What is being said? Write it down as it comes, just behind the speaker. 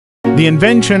The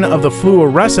invention of the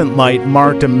fluorescent light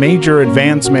marked a major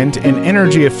advancement in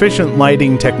energy-efficient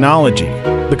lighting technology.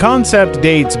 The concept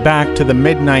dates back to the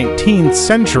mid-19th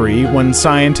century when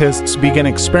scientists began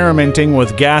experimenting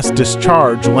with gas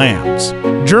discharge lamps.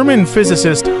 German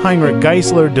physicist Heinrich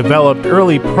Geissler developed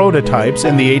early prototypes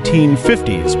in the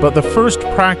 1850s, but the first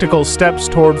practical steps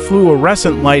toward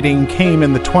fluorescent lighting came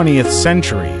in the 20th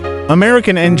century.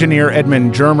 American engineer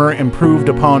Edmund Germer improved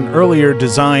upon earlier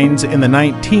designs in the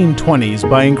 1920s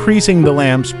by increasing the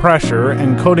lamp's pressure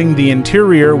and coating the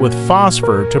interior with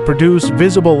phosphor to produce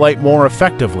visible light more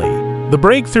effectively. The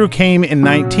breakthrough came in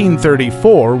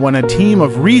 1934 when a team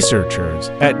of researchers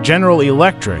at General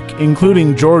Electric,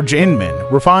 including George Inman,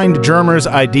 refined Germer's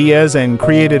ideas and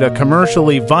created a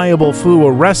commercially viable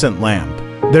fluorescent lamp.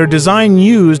 Their design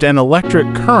used an electric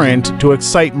current to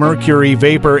excite mercury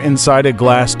vapor inside a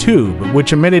glass tube,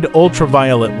 which emitted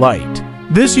ultraviolet light.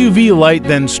 This UV light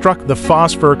then struck the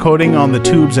phosphor coating on the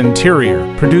tube's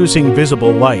interior, producing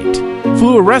visible light.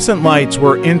 Fluorescent lights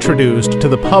were introduced to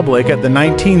the public at the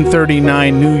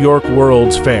 1939 New York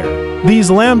World's Fair. These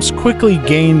lamps quickly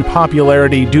gained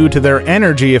popularity due to their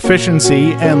energy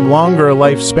efficiency and longer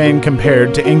lifespan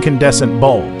compared to incandescent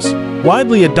bulbs.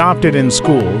 Widely adopted in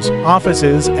schools,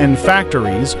 offices, and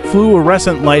factories,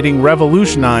 fluorescent lighting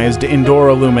revolutionized indoor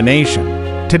illumination.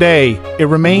 Today, it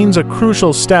remains a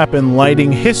crucial step in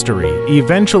lighting history,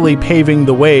 eventually paving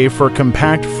the way for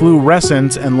compact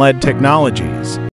fluorescence and LED technologies.